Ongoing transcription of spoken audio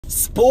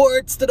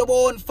Sports to the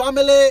bone,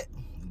 family.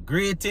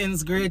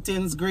 Greetings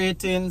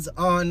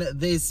on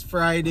this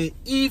Friday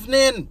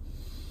evening.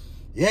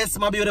 Yes,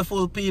 my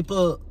beautiful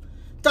people.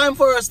 Time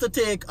for us to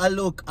take a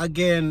look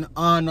again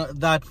on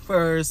that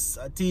first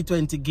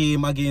T20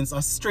 game against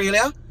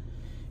Australia.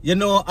 You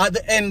know, at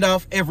the end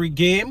of every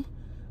game,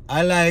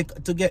 I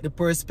like to get the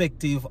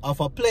perspective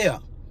of a player.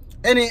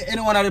 Any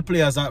one of the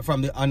players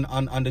from the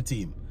on the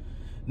team.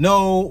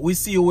 Now we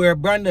see where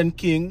Brandon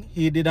King,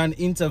 he did an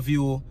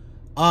interview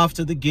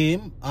after the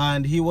game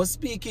and he was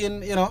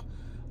speaking, you know,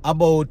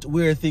 about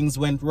where things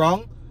went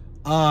wrong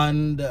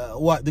and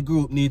what the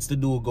group needs to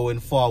do going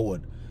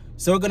forward.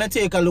 So we're going to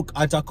take a look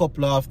at a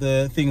couple of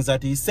the things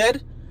that he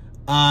said,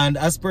 and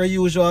as per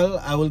usual,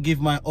 I will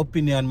give my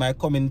opinion, my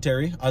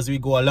commentary as we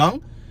go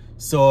along.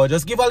 So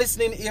just give a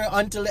listening ear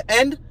until the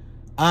end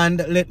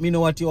and let me know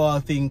what you all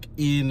think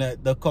in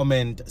the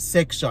comment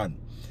section.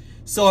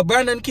 So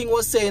Brandon King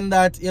was saying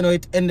that, you know,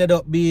 it ended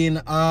up being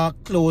a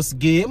close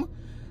game,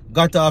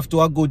 got off to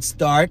a good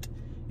start,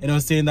 you know,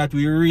 saying that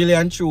we really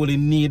and truly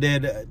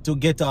needed to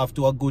get off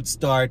to a good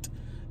start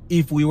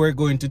if we were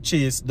going to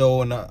chase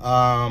down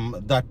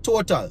that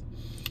total.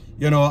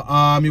 You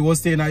know, he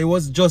was saying that it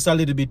was just a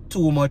little bit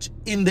too much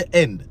in the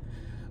end,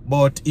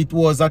 but it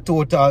was a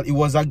total, it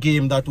was a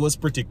game that was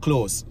pretty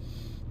close.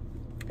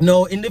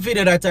 Now, in the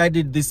video that I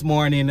did this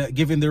morning,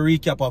 giving the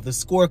recap of the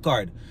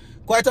scorecard,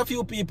 quite a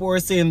few people were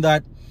saying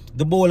that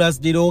the bowlers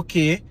did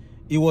okay.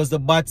 It was the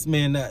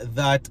batsmen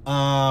that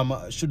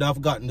should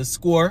have gotten the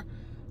score.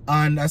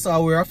 And I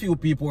saw where a few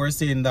people were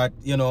saying that,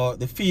 you know,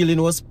 the feeling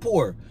was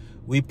poor.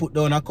 We put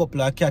down a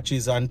couple of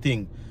catches and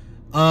thing.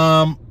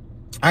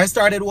 I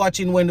started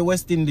watching when the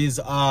West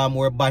Indies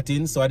were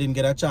batting, so I didn't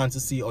get a chance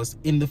to see us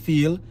in the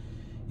field,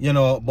 you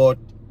know, but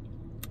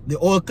the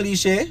old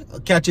cliche,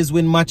 catches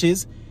win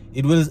matches,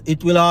 it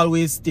will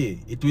always stay.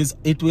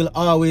 It will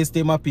always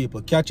stay, my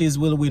people. Catches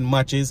will win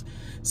matches.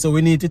 So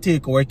we need to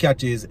take our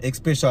catches,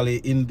 especially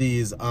in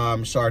these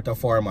shorter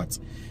formats.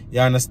 You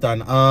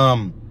understand?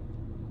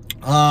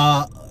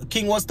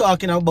 King was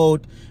talking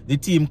about the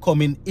team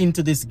coming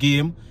into this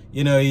game.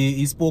 You know,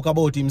 he spoke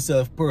about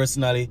himself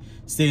personally,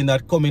 saying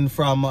that coming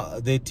from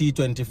the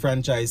T20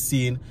 franchise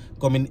scene,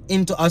 coming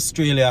into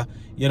Australia,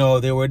 you know,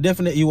 they were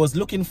definitely, he was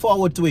looking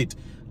forward to it.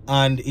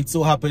 And it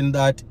so happened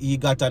that he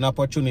got an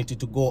opportunity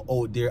to go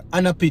out there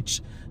on a pitch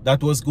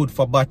that was good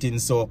for batting.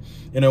 So,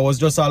 you know, it was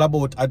just all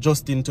about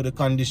adjusting to the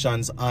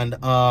conditions and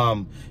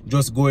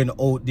just going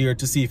out there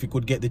to see if he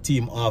could get the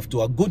team off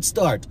to a good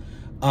start.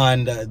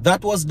 And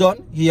that was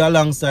done. He,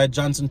 alongside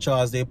Johnson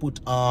Charles, they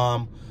put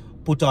on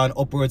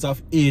upwards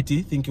of 80.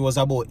 I think it was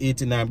about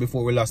 89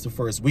 before we lost the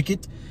first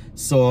wicket.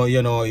 So,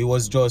 you know, it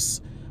was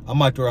just a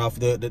matter of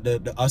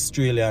the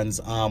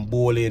Australians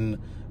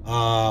bowling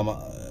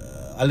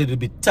a little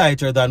bit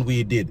tighter than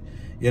we did.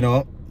 You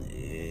know,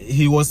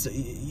 he was,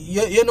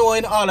 you know,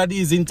 in all of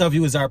these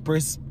interviews or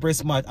press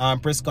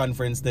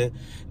conference, the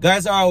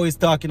guys are always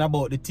talking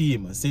about the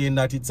team, saying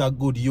that it's a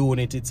good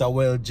unit, it's a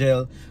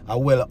well-gelled, a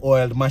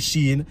well-oiled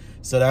machine.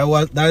 So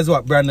that is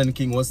what Brandon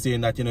King was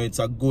saying, that, you know, it's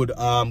a good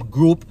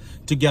group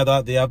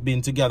together. They have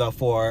been together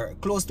for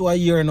close to a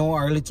year now,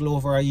 or a little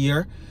over a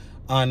year,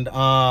 and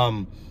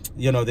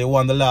you know, they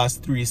won the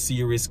last 3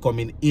 series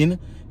coming in.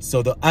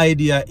 So the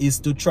idea is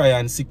to try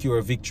and secure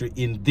a victory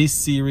in this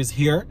series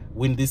here,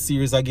 win this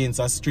series against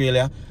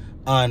Australia,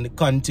 and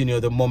continue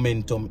the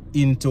momentum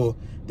into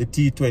the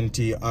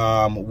T20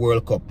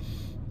 World Cup.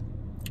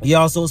 He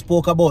also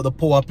spoke about the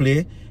power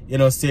play, you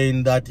know,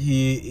 saying that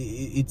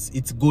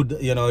it's good,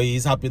 you know,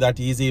 he's happy that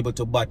he's able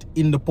to bat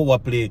in the power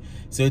play.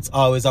 So it's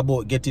always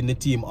about getting the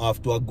team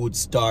off to a good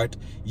start,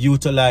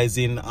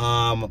 utilizing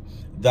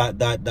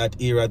that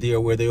area there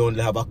where they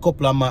only have a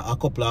couple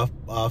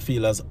of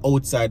fielders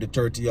outside the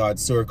 30-yard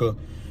circle.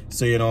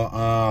 So, you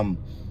know,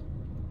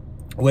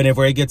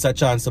 whenever he gets a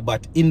chance to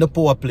bat in the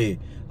power play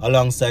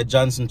alongside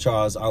Johnson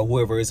Charles or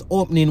whoever is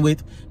opening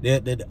with,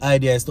 the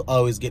idea is to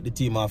always get the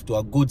team off to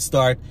a good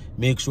start,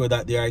 make sure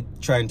that they are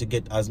trying to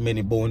get as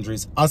many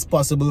boundaries as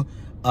possible,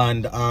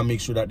 and make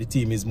sure that the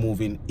team is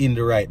moving in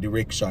the right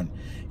direction.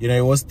 You know,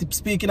 he was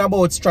speaking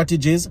about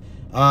strategies,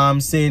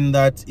 saying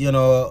that, you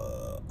know,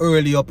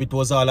 early up it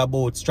was all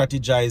about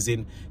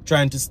strategizing,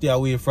 trying to stay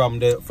away from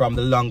the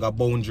longer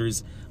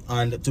boundaries,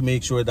 and to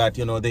make sure that,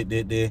 you know,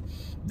 the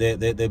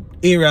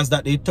areas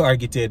that they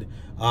targeted,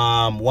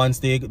 once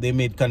they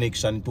made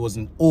connection, it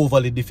wasn't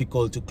overly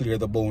difficult to clear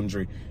the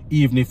boundary,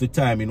 even if the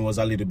timing was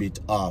a little bit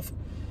off.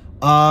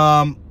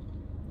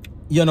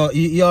 You know,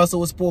 he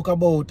also spoke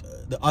about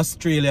the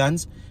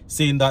Australians,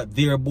 saying that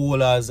their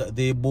bowlers,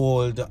 they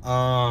bowled,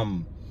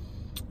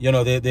 you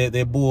know,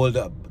 they bowled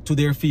to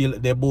their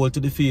field, they bowled to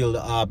the field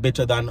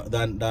better than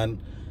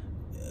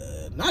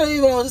not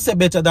even want to say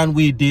better than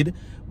we did,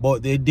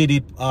 but they did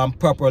it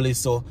properly,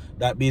 so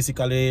that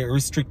basically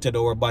restricted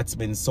our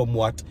batsmen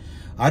somewhat.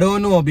 I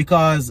don't know,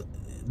 because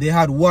they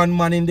had one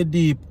man in the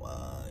deep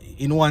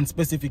in one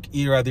specific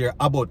area there,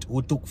 Abbott,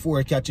 who took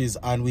 4 catches,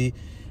 and we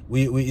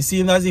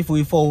seemed as if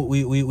we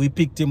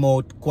picked him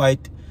out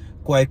quite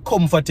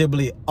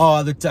comfortably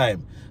all the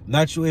time.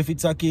 Not sure if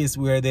it's a case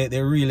where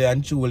they really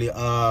and truly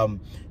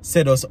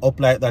set us up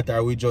like that,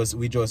 or we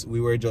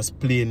were just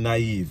plain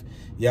naive.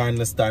 You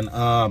understand?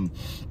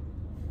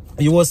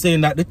 You were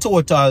saying that the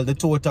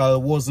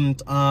total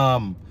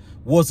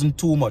wasn't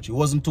too much. It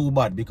wasn't too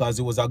bad because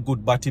it was a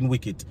good batting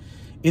wicket.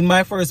 In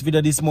my first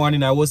video this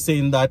morning, I was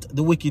saying that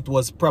the wicket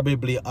was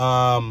probably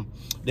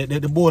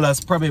the bowlers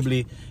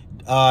probably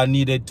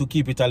needed to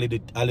keep it a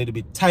little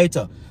bit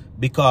tighter,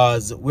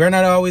 because we're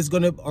not always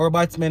gonna, our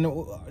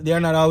batsmen,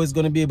 they're not always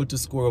gonna be able to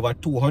score over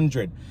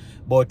 200.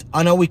 But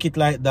on a wicket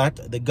like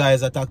that, the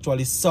guys that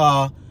actually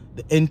saw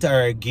the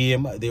entire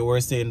game, they were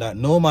saying that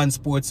no man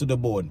sports to the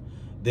bone.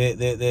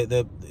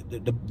 The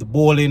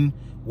bowling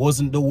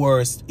wasn't the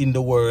worst in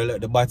the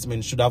world. The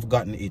batsmen should have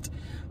gotten it,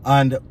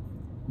 and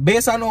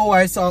based on how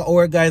I saw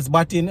our guys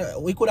batting,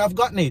 we could have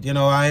gotten it. You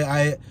know,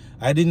 I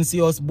didn't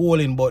see us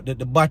bowling, but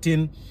the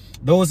batting,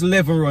 those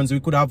 11 runs,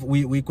 we could have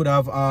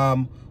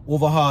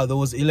overhauled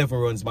those 11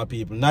 runs, my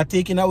people. Not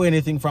taking away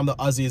anything from the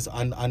Aussies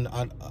and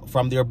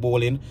from their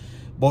bowling,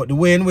 but the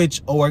way in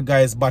which our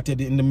guys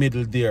batted in the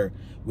middle there,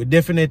 we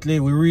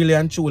really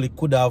and truly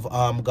could have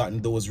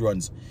gotten those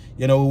runs.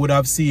 You know, we would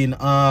have seen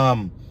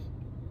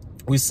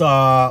we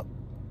saw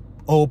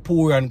how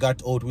Pooran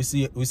got out. We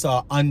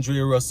saw Andre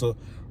Russell,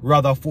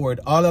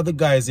 Rutherford, all of the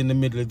guys in the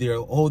middle there,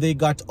 how they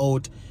got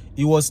out.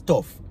 It was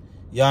tough.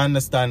 You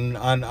understand?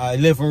 And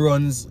 11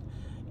 runs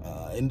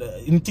in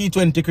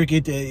T20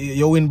 cricket,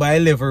 you win by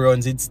 11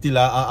 runs. It's still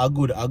a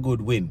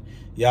good win.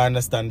 You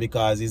understand?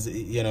 Because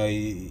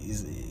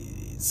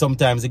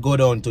sometimes it go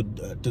down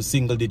to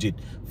single digit,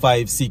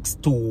 5, 6,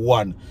 2,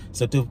 1.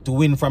 So to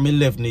win from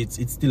 11,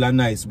 it's still a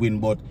nice win.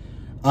 But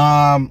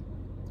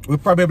we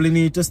probably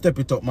need to step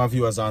it up, my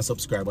viewers and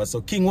subscribers.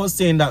 So King was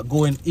saying that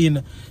going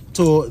in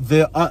to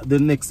the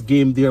next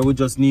game there, we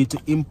just need to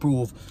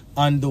improve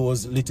on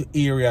those little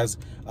areas,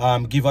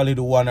 give a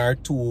little 1 or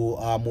 2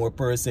 more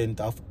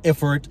 % of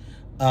effort,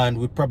 and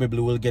we probably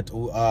will get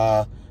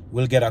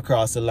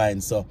across the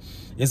line. So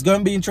it's going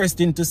to be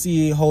interesting to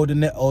see how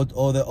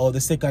the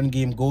second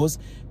game goes.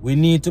 We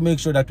need to make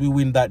sure that we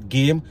win that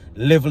game,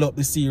 level up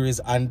the series,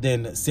 and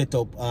then set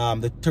up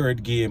the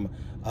third game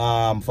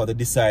for the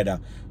decider.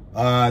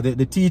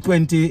 The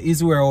T20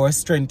 is where our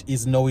strength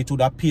is now, it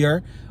would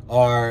appear,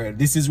 or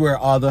this is where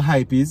all the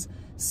hype is.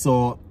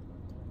 So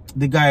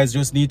the guys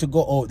just need to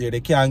go out there.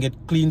 They can't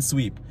get clean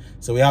sweep.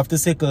 So we have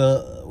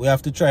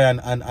to try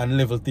and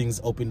level things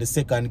up in the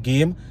second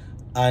game,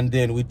 and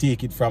then we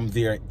take it from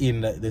there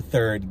in the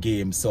third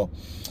game. So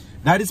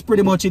that is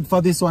pretty much it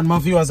for this one, my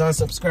viewers and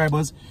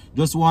subscribers.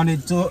 Just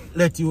wanted to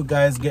let you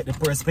guys get the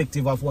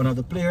perspective of one of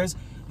the players.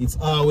 It's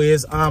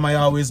always I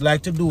always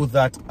like to do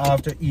that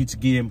after each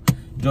game.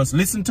 Just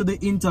listen to the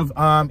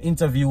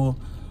interview,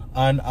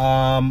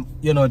 and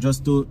you know,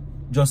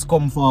 just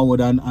come forward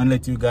and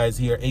let you guys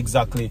hear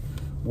exactly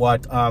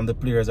what the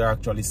players are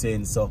actually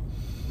saying. So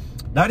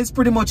that is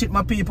pretty much it,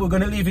 my people.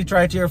 Gonna leave it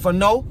right here for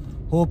now.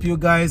 Hope you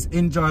guys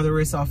enjoy the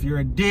rest of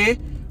your day,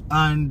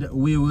 and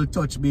we will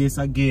touch base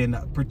again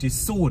pretty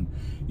soon.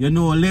 You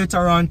know,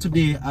 later on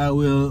today I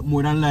will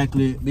more than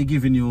likely be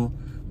giving you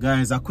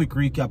guys a quick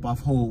recap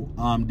of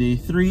how day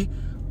 3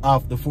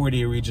 of the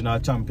 4-day regional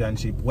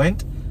championship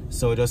went.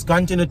 So just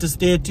continue to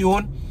stay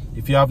tuned.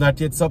 If you have not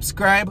yet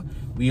subscribed,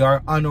 we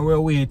are on our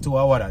way to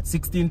our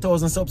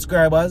 16,000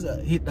 subscribers.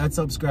 Hit that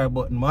subscribe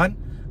button, man,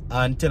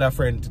 and tell a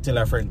friend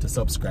to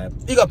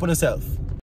subscribe. Big up on yourself.